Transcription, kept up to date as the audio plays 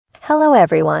Hello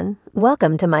everyone,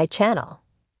 welcome to my channel.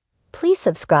 Please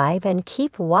subscribe and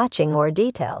keep watching more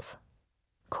details.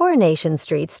 Coronation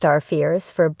Street star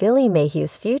fears for Billy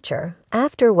Mayhew's future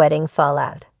after wedding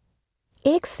fallout.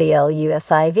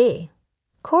 XTLUSIV.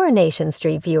 Coronation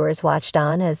Street viewers watched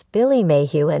on as Billy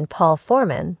Mayhew and Paul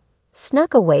Foreman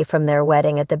snuck away from their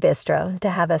wedding at the bistro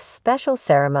to have a special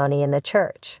ceremony in the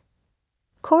church.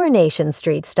 Coronation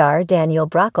Street star Daniel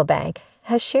Brocklebank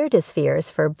has shared his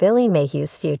fears for Billy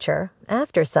Mayhew's future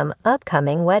after some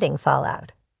upcoming wedding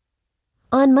fallout.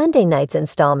 On Monday night's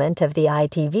installment of the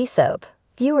ITV soap,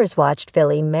 viewers watched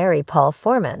Billy marry Paul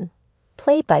Foreman,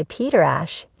 played by Peter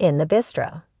Ash, in the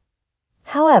bistro.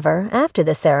 However, after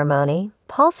the ceremony,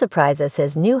 Paul surprises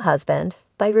his new husband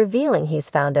by revealing he's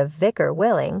found a vicar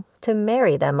willing to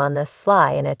marry them on the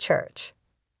sly in a church.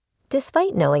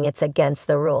 Despite knowing it's against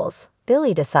the rules,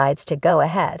 Billy decides to go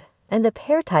ahead, and the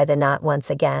pair tie the knot once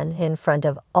again in front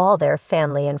of all their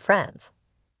family and friends.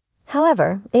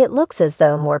 However, it looks as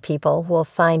though more people will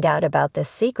find out about this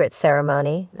secret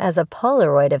ceremony as a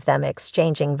Polaroid of them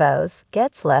exchanging vows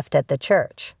gets left at the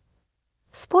church.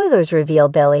 Spoilers reveal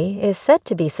Billy is set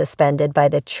to be suspended by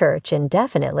the church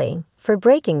indefinitely for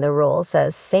breaking the rules,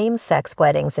 as same-sex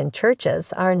weddings in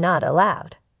churches are not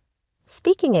allowed.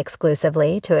 Speaking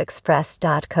exclusively to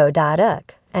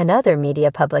Express.co.uk and other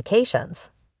media publications,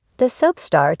 the soap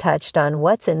star touched on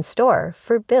what's in store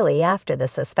for Billy after the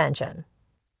suspension.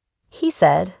 He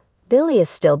said, "Billy is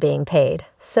still being paid,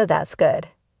 so that's good.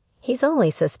 He's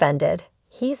only suspended,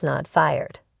 he's not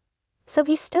fired. So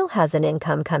he still has an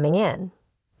income coming in.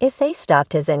 If they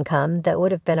stopped his income, that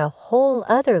would have been a whole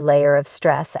other layer of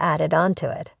stress added onto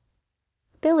it."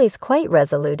 Billy's quite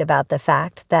resolute about the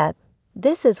fact that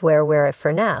this is where we're at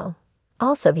for now.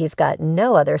 Also, he's got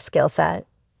no other skill set.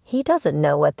 He doesn't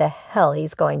know what the hell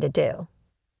he's going to do.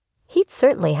 He'd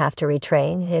certainly have to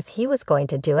retrain if he was going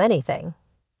to do anything.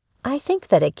 I think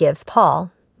that it gives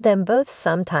Paul, them both,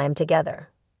 some time together.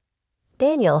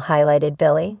 Daniel highlighted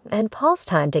Billy and Paul's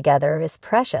time together is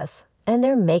precious, and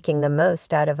they're making the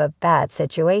most out of a bad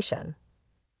situation.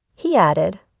 He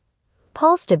added,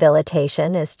 "Paul's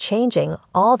debilitation is changing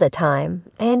all the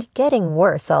time and getting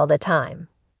worse all the time.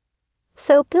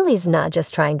 So Billy's not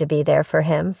just trying to be there for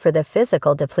him for the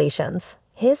physical depletions,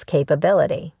 his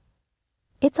capability.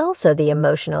 It's also the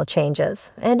emotional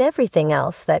changes and everything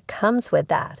else that comes with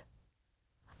that.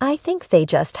 I think they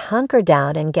just hunker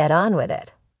down and get on with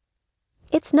it."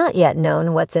 It's not yet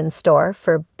known what's in store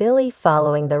for Billy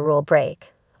following the rule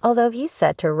break, although he's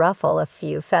set to ruffle a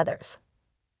few feathers.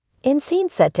 In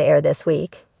scenes set to air this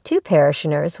week, two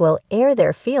parishioners will air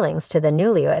their feelings to the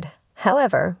newlywed.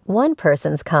 However, one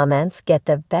person's comments get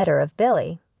the better of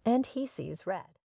Billy, and he sees red.